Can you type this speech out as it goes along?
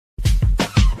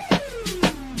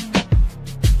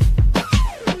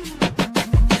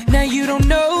you don't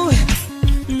know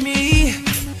me.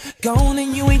 Gone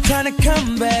and you ain't tryna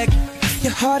come back.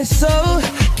 Your heart is so,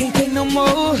 can't take no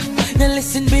more. Now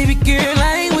listen, baby girl,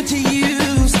 I ain't what you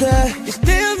used to. There's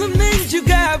still some things you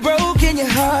got broke in your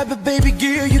heart, but baby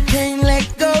girl, you can't let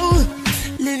go.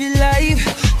 Live your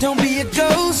life, don't be a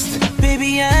ghost.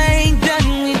 Baby, I ain't done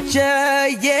with ya,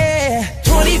 yeah.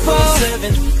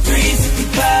 24/7,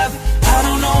 365. I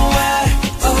don't know why.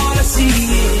 All I see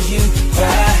is you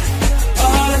cry.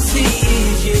 All I see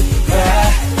is you cry.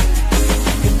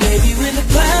 And baby, when the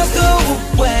clouds go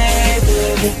away,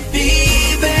 there will be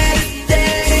better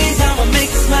days. I'ma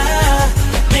make you smile,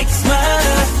 make you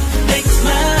smile, make you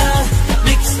smile,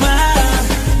 make you smile.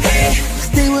 Hey,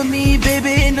 stay with me,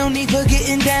 baby, no need for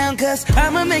getting down, cause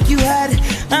I'ma make you hot,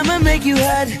 I'ma make you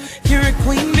hot. You're a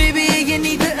queen, baby, you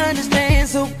need to understand.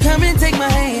 So come and take my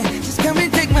hand, just come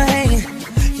and take my hand.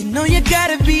 You know you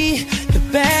gotta be the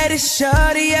baddest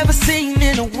shawty ever seen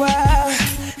in a while.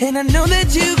 And I know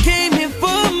that you came here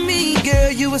for me,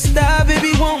 girl, you a star,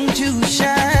 baby, won't you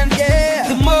shine, yeah.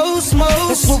 The most,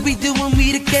 that's what we do when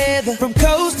we together. From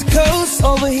coast to coast,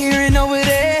 over here and over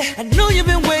there. I know you've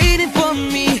been waiting for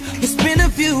me, it's been a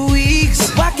few weeks,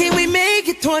 so why can't we make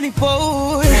it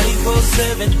 24?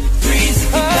 24/7,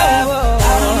 365.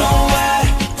 I don't know why.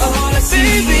 All I see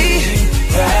is you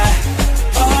cry.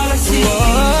 All I see is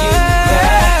you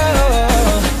cry.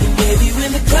 And baby,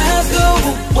 when the clouds go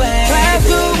away,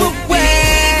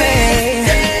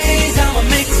 days, I'ma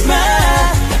make you smile,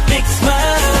 make you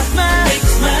smile, make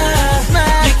you smile,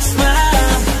 make you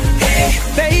smile. Hey,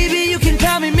 baby, you can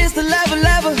call me Mr. Lover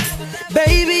Lover.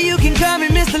 Baby, you can call me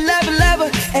Mr. Lover Lover,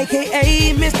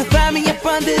 aka Mr. Find Me Up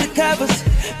Under the Covers.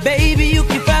 Baby, you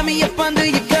can find me up under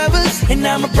your covers. And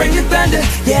I'ma bring the thunder,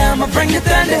 yeah, I'ma bring the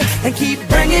thunder. And keep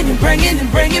bringing and bringing and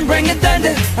bringing the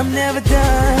thunder. I'm never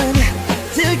done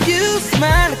till you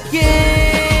smile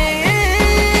again,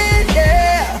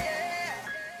 yeah.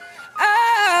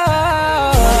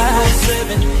 Oh,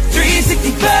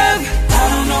 365, I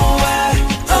don't know why.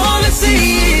 All I see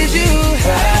is you,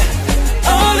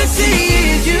 all I see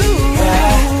is you.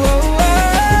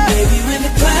 Baby, when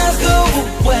the clouds go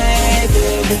away,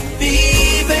 there will be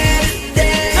better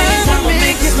days. I'ma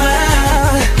make you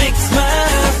smile, make you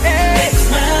smile, make you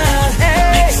smile,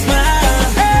 make you smile.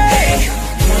 Hey,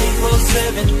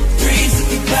 24/7,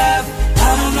 365. I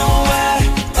don't know why.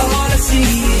 All I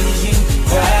see is you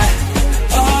cry.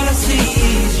 All I see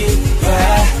is you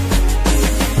cry.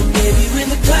 And baby, when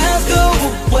the clouds go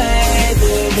away,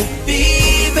 there will be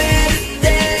better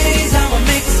days. I'ma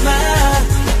make you smile,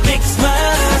 make you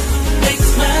smile, make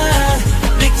you smile,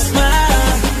 make you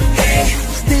smile. Hey,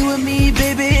 stay with me,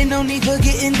 baby, no need for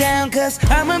getting down, cause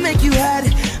I'ma make you hot,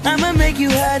 I'ma make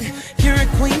you hot. You're a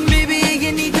queen, baby,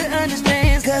 you need to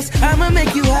understand, cause I'ma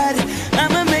make you hot,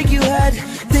 I'ma make you hot.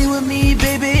 Stay with me,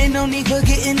 baby, no need for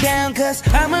getting down, cause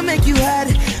I'ma make you hot,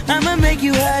 I'ma make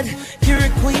you hot. You're a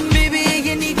queen, baby,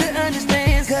 you need to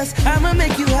understand, cause I'ma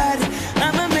make you hot,